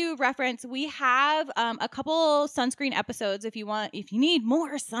want to reference, we have a couple sunscreen episodes if you need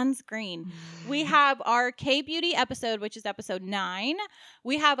more sunscreen. We have our K-Beauty episode, which is episode 9.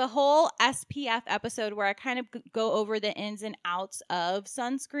 We have a whole SPF episode where I kind of go over the ins and outs of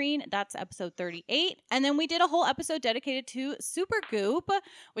sunscreen. That's episode 38. And then we did a whole episode dedicated to Supergoop,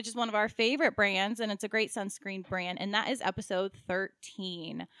 which is one of our favorite brands, and it's a great sunscreen brand, and that is episode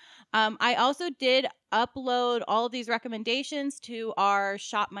 13. I also did upload all of these recommendations to our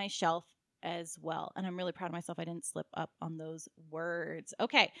Shop My Shelf as well, and I'm really proud of myself. I didn't slip up on those words.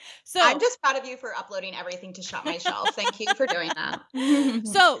 Okay, so I'm just proud of you for uploading everything to Shop My Shelf. Thank you for doing that.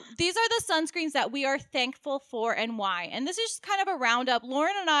 So these are the sunscreens that we are thankful for and why. And this is just kind of a roundup.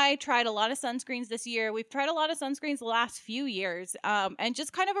 Lauren and I tried a lot of sunscreens this year. We've tried a lot of sunscreens the last few years, and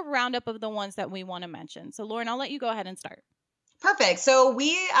just kind of a roundup of the ones that we want to mention. So Lauren, I'll let you go ahead and start. Perfect. So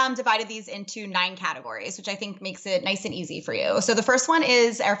we divided these into 9 categories, which I think makes it nice and easy for you. So the first one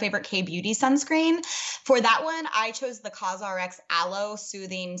is our favorite K-Beauty sunscreen. For that one, I chose the CosRX Aloe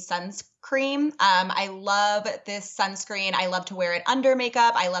Soothing Sunscreen. I love this sunscreen. I love to wear it under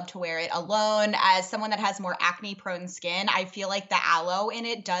makeup. I love to wear it alone. As someone that has more acne-prone skin, I feel like the aloe in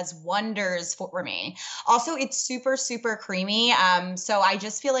it does wonders for me. Also, it's super, super creamy. So I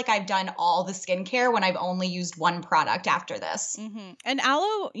just feel like I've done all the skincare when I've only used one product after this. And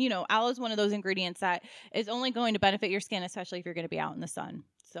aloe, you know, aloe is one of those ingredients that is only going to benefit your skin, especially if you're going to be out in the sun.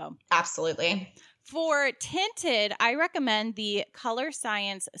 So absolutely. For tinted, I recommend the Color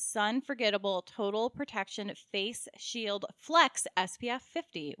Science Sun Forgettable Total Protection Face Shield Flex SPF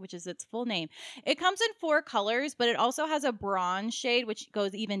 50, which is its full name. It comes in 4 colors, but it also has a bronze shade, which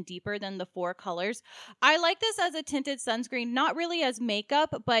goes even deeper than the 4 colors. I like this as a tinted sunscreen, not really as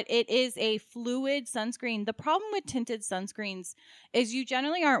makeup, but it is a fluid sunscreen. The problem with tinted sunscreens is you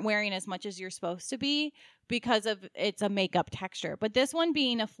generally aren't wearing as much as you're supposed to be, because of it's a makeup texture. But this one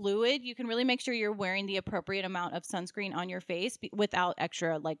being a fluid, you can really make sure you're wearing the appropriate amount of sunscreen on your face without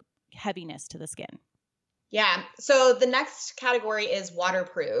extra like heaviness to the skin. Yeah. So the next category is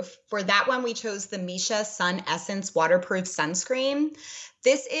waterproof. For that one, we chose the Misha Sun Essence Waterproof Sunscreen.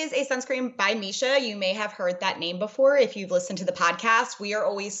 This is a sunscreen by Misha. You may have heard that name before if you've listened to the podcast. We are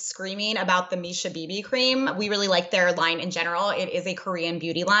always screaming about the Misha BB cream. We really like their line in general. It is a Korean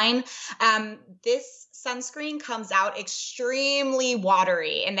beauty line. This sunscreen comes out extremely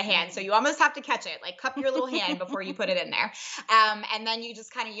watery in the hand. So you almost have to catch it, like cup your little hand before you put it in there. And then you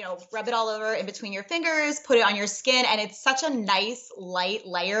just kind of, you know, rub it all over in between your fingers, put it on your skin. And it's such a nice light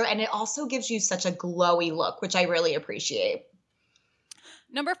layer. And it also gives you such a glowy look, which I really appreciate.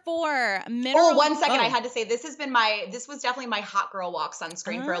 Number 4, mineral. Oh, 1 second. I had to say this was definitely my hot girl walk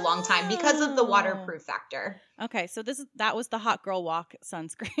sunscreen for a long time because of the waterproof factor. Okay, so that was the hot girl walk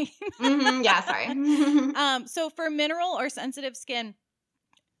sunscreen. Yeah, sorry. So for mineral or sensitive skin,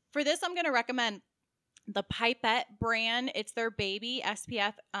 for this I'm going to recommend the Pipette brand. It's their baby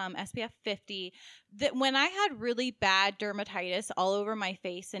SPF 50. That when I had really bad dermatitis all over my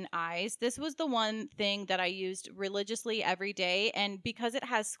face and eyes, this was the one thing that I used religiously every day. And because it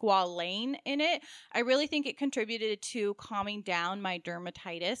has squalane in it, I really think it contributed to calming down my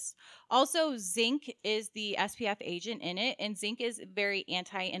dermatitis. Also, zinc is the SPF agent in it, and zinc is very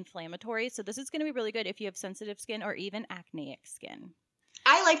anti-inflammatory. So this is going to be really good if you have sensitive skin or even acneic skin.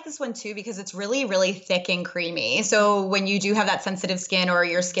 I like this one too because it's really, really thick and creamy. So when you do have that sensitive skin or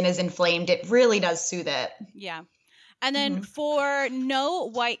your skin is inflamed, it really does soothe it. Yeah. And then for no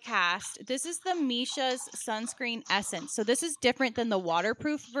white cast, this is the Misha's Sunscreen Essence. So this is different than the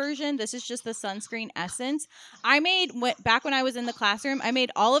waterproof version. This is just the Sunscreen Essence. Back when I was in the classroom, I made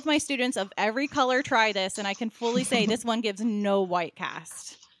all of my students of every color try this, and I can fully say this one gives no white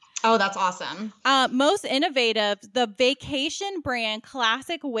cast. Oh, that's awesome. Most innovative, the Vacation brand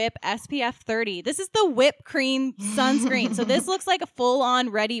Classic Whip SPF 30. This is the whipped cream sunscreen. So this looks like a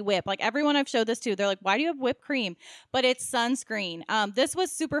full-on ready whip. Like everyone I've showed this to, they're like, why do you have whipped cream? But it's sunscreen. This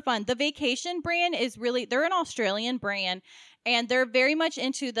was super fun. The Vacation brand they're an Australian brand. And they're very much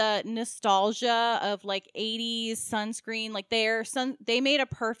into the nostalgia of like 80s sunscreen. Like they made a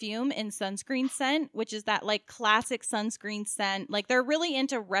perfume in sunscreen scent, which is that like classic sunscreen scent. Like they're really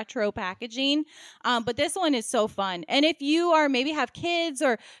into retro packaging. But this one is so fun. And if you are maybe have kids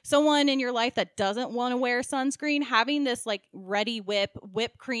or someone in your life that doesn't want to wear sunscreen, having this like ready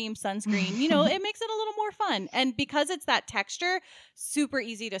whipped cream sunscreen, it makes it a little more fun. And because it's that texture, super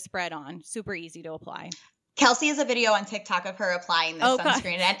easy to spread on, super easy to apply. Kelsey has a video on TikTok of her applying this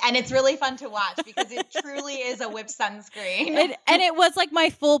sunscreen, and it's really fun to watch because it truly is a whipped sunscreen. And it was like my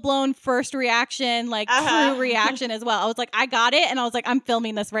full-blown first reaction, like true reaction as well. I was like, I got it, and I was like, I'm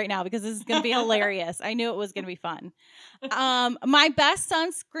filming this right now because this is going to be hilarious. I knew it was going to be fun. My best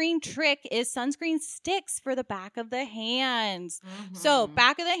sunscreen trick is sunscreen sticks for the back of the hands. So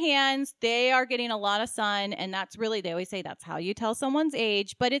back of the hands, they are getting a lot of sun, and they always say that's how you tell someone's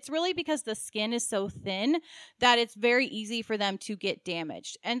age, but it's really because the skin is so thin that it's very easy for them to get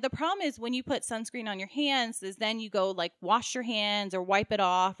damaged. And the problem is when you put sunscreen on your hands is then you go like wash your hands or wipe it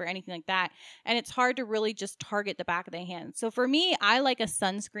off or anything like that. And it's hard to really just target the back of the hands. So for me, I like a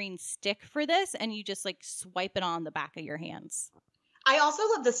sunscreen stick for this, and you just like swipe it on the back of your hands. I also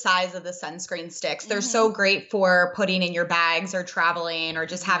love the size of the sunscreen sticks. They're so great for putting in your bags or traveling or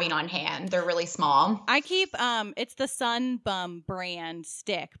just having on hand. They're really small. I keep it's the Sun Bum brand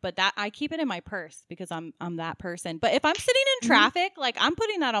stick, but that I keep it in my purse because I'm that person. But if I'm sitting in traffic, like I'm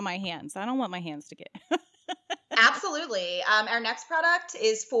putting that on my hands. I don't want my hands to get Absolutely. Our next product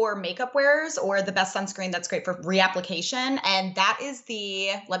is for makeup wearers or the best sunscreen that's great for reapplication. And that is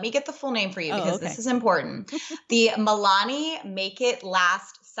let me get the full name for you because this is important. The Milani Make It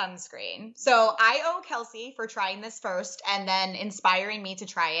Last sunscreen. So I owe Kelsey for trying this first and then inspiring me to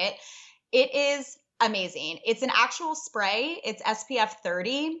try it. It is amazing. It's an actual spray. It's SPF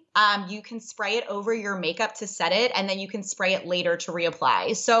 30. You can spray it over your makeup to set it, and then you can spray it later to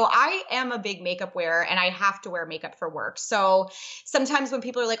reapply. So I am a big makeup wearer, and I have to wear makeup for work. So sometimes when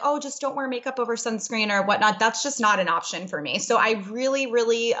people are like, oh, just don't wear makeup over sunscreen or whatnot, that's just not an option for me. So I really,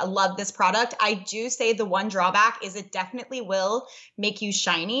 really love this product. I do say the one drawback is it definitely will make you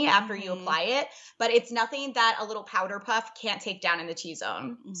shiny after you apply it, but it's nothing that a little powder puff can't take down in the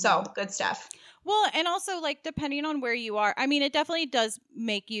T-zone. So good stuff. Well, and also like depending on where you are, I mean, it definitely does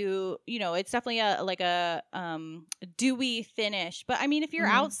make you, it's definitely a dewy finish. But I mean, if you're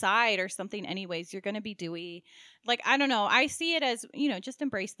outside or something anyways, you're going to be dewy. Like, I don't know. I see it as, just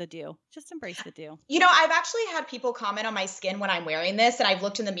embrace the dew. Just embrace the dew. I've actually had people comment on my skin when I'm wearing this, and I've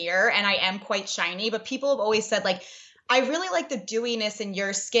looked in the mirror and I am quite shiny, but people have always said like, I really like the dewiness in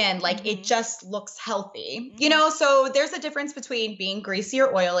your skin. Like it just looks healthy, so there's a difference between being greasy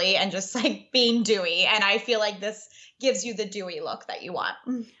or oily and just like being dewy. And I feel like this gives you the dewy look that you want.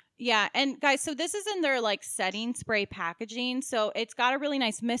 Yeah. And guys, so this is in their like setting spray packaging. So it's got a really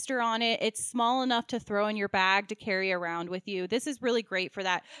nice mister on it. It's small enough to throw in your bag to carry around with you. This is really great for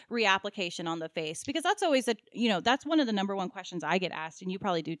that reapplication on the face, because that's always that's one of the number one questions I get asked. And you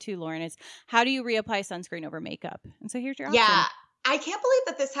probably do too, Lauren, is how do you reapply sunscreen over makeup? And so here's your option. Yeah. I can't believe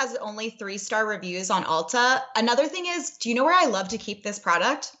that this has only 3-star reviews on Ulta. Another thing is, do you know where I love to keep this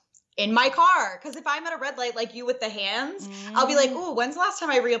product? In my car. Because if I'm at a red light like you with the hands, I'll be like, oh, when's the last time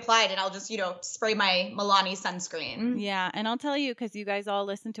I reapplied? And I'll just, spray my Milani sunscreen. Yeah. And I'll tell you, because you guys all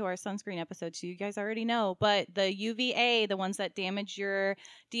listen to our sunscreen episodes, so you guys already know, but the UVA, the ones that damage your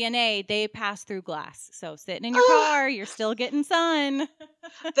DNA, they pass through glass. So sitting in your car, you're still getting sun.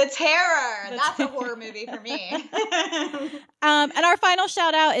 The terror. That's a horror movie for me. And our final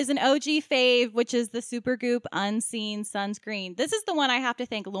shout out is an OG fave, which is the Supergoop Unseen Sunscreen. This is the one I have to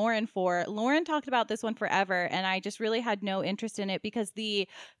thank Lauren for. Lauren talked about this one forever, and I just really had no interest in it because the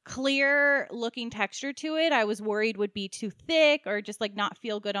clear looking texture to it, I was worried would be too thick or just like not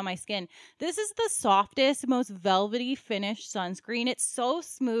feel good on my skin. This is the softest, most velvety finished sunscreen. It's so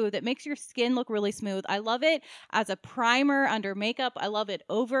smooth. It makes your skin look really smooth. I love it as a primer under makeup. I love it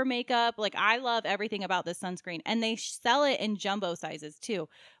over makeup. Like, I love everything about this sunscreen. And they sell it in jumbo sizes too,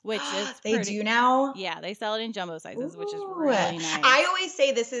 which is They pretty. do now? Yeah, they sell it in jumbo sizes, which is Ooh. really nice. I always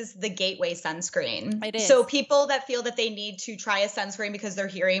say this is the gateway sunscreen. It is. So people that feel that they need to try a sunscreen because they're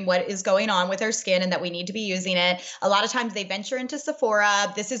hearing what is going on with their skin and that we need to be using it, a lot of times they venture into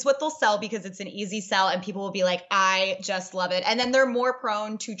Sephora. This is what they'll sell because it's an easy sell and people will be like, I just love it. And then they're more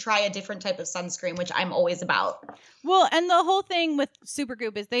prone to try a different type of sunscreen, which I'm always about. Well, and the whole thing with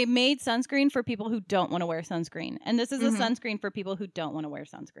Supergoop is they made sunscreen for people who don't want to wear sunscreen. And this is a sunscreen for people who don't want to wear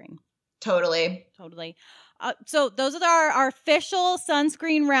sunscreen. Totally. So those are our official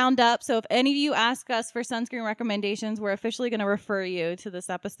sunscreen roundup. So if any of you ask us for sunscreen recommendations, we're officially going to refer you to this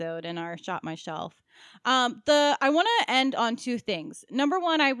episode in our Shop My Shelf. I want to end on two things. Number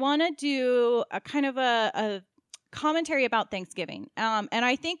one, I want to do a kind of a commentary about Thanksgiving. And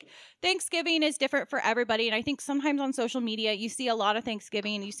I think Thanksgiving is different for everybody. And I think sometimes on social media, you see a lot of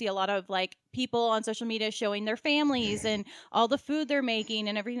Thanksgiving. You see a lot of like people on social media showing their families and all the food they're making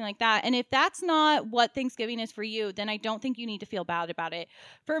and everything like that. And if that's not what Thanksgiving is for you, then I don't think you need to feel bad about it.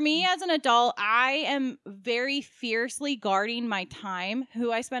 For me as an adult, I am very fiercely guarding my time,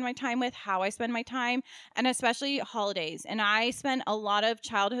 who I spend my time with, how I spend my time, and especially holidays. And I spent a lot of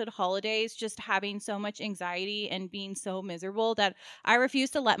childhood holidays just having so much anxiety and being so miserable that I refuse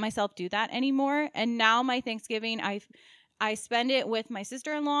to let myself do that anymore. And now my Thanksgiving, I spend it with my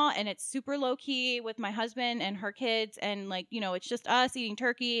sister-in-law, and it's super low key with my husband and her kids. And like, you know, it's just us eating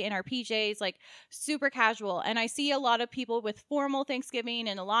turkey in our PJs, like super casual. And I see a lot of people with formal Thanksgiving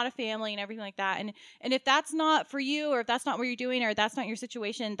and a lot of family and everything like that. And if that's not for you, or if that's not what you're doing, or that's not your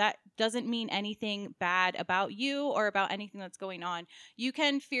situation, that doesn't mean anything bad about you or about anything that's going on. You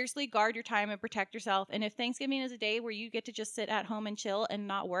can fiercely guard your time and protect yourself. And if Thanksgiving is a day where you get to just sit at home and chill and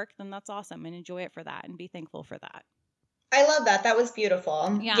not work, then that's awesome, and enjoy it for that and be thankful for that. I love that. That was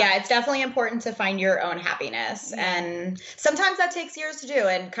beautiful. Yeah, it's definitely important to find your own happiness. Yeah. And sometimes that takes years to do,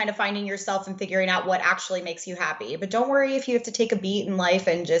 and kind of finding yourself and figuring out what actually makes you happy. But don't worry if you have to take a beat in life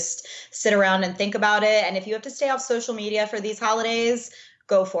and just sit around and think about it. And if you have to stay off social media for these holidays,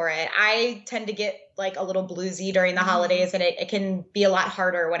 go for it. I tend to get like a little bluesy during the holidays, and it can be a lot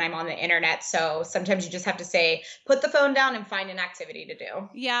harder when I'm on the internet. So sometimes you just have to say, put the phone down and find an activity to do.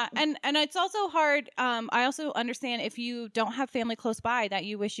 Yeah. And it's also hard. I also understand if you don't have family close by that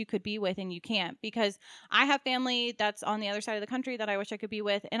you wish you could be with and you can't, because I have family that's on the other side of the country that I wish I could be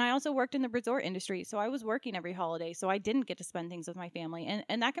with. And I also worked in the resort industry. So I was working every holiday. So I didn't get to spend things with my family.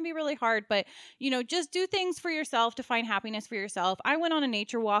 And that can be really hard. But, you know, just do things for yourself to find happiness for yourself. I went on a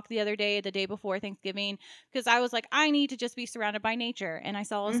nature walk the day before Thanksgiving, because I was like, I need to just be surrounded by nature. And I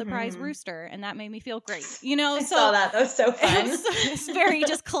saw a surprise rooster, and that made me feel great. You know, I saw that. That was so fun. It's very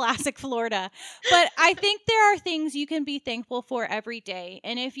just classic Florida. But I think there are things you can be thankful for every day.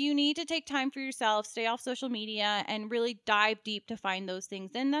 And if you need to take time for yourself, stay off social media, and really dive deep to find those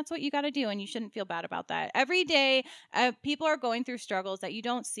things, then that's what you got to do. And you shouldn't feel bad about that. Every day, people are going through struggles that you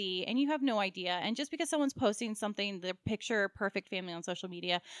don't see and you have no idea. And just because someone's posting something, the picture perfect family on social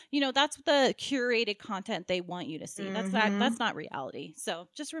media, you know, that's the curated content they want you to see. That's not reality. So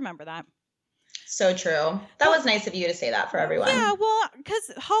just remember that. So true. That was nice of you to say that for everyone. Yeah, well,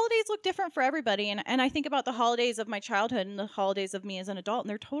 because holidays look different for everybody. And I think about the holidays of my childhood and the holidays of me as an adult, and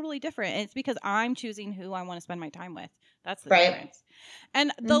they're totally different. And it's because I'm choosing who I want to spend my time with. That's the difference.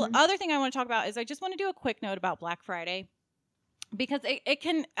 And the other thing I want to talk about is I just want to do a quick note about Black Friday. Because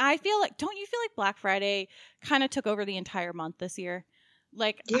I feel like, don't you feel like Black Friday kind of took over the entire month this year?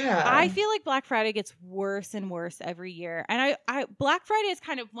 Like, yeah. I feel like Black Friday gets worse and worse every year. And Black Friday is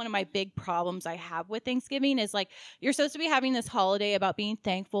kind of one of my big problems I have with Thanksgiving is like, you're supposed to be having this holiday about being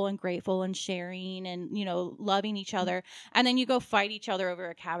thankful and grateful and sharing and, you know, loving each other. And then you go fight each other over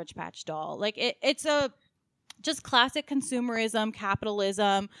a Cabbage Patch doll. Like it's just classic consumerism,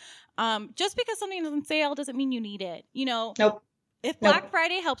 capitalism. Just because something is on sale doesn't mean you need it. You know, nope. If Black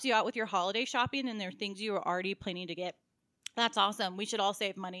Friday helps you out with your holiday shopping and there are things you are already planning to get, that's awesome. We should all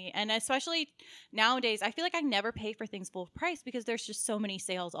save money. And especially nowadays, I feel like I never pay for things full price because there's just so many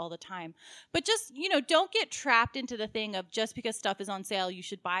sales all the time. But just, you know, don't get trapped into the thing of just because stuff is on sale, you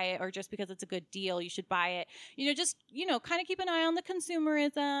should buy it, or just because it's a good deal, you should buy it. You know, just, you know, kind of keep an eye on the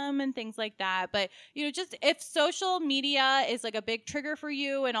consumerism and things like that. But, you know, just if social media is like a big trigger for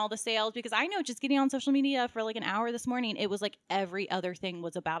you and all the sales, because I know just getting on social media for like an hour this morning, it was like every other thing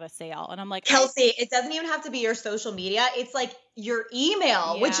was about a sale. And I'm like, Kelsey, it doesn't even have to be your social media. It's like your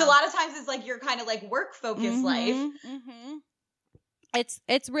email, which a lot of times is like your kind of like work focused life.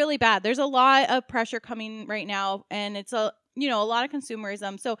 It's really bad. There's a lot of pressure coming right now, and a lot of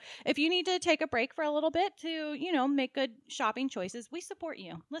consumerism. So if you need to take a break for a little bit to, make good shopping choices, we support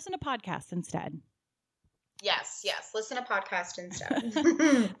you. Listen to podcasts instead. Yes. Listen to podcast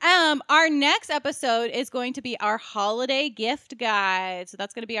instead. Our next episode is going to be our holiday gift guide. So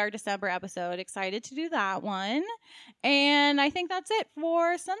that's going to be our December episode. Excited to do that one. And I think that's it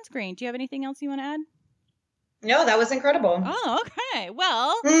for sunscreen. Do you have anything else you want to add? No, that was incredible. Oh, okay.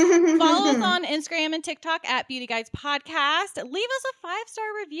 Well, follow us on Instagram and TikTok at Beauty Guides Podcast. Leave us a 5-star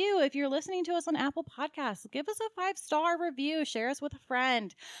review if you're listening to us on Apple Podcasts. Give us a 5-star review. Share us with a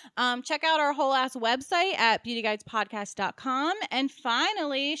friend. Check out our whole ass website at beautyguidespodcast.com. And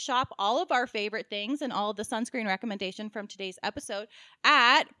finally, shop all of our favorite things and all of the sunscreen recommendation from today's episode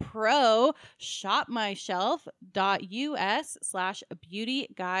at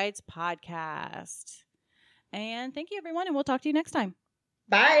proshopmyshelf.us/beautyguidespodcast. And thank you, everyone, and we'll talk to you next time.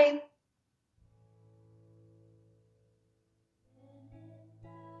 Bye.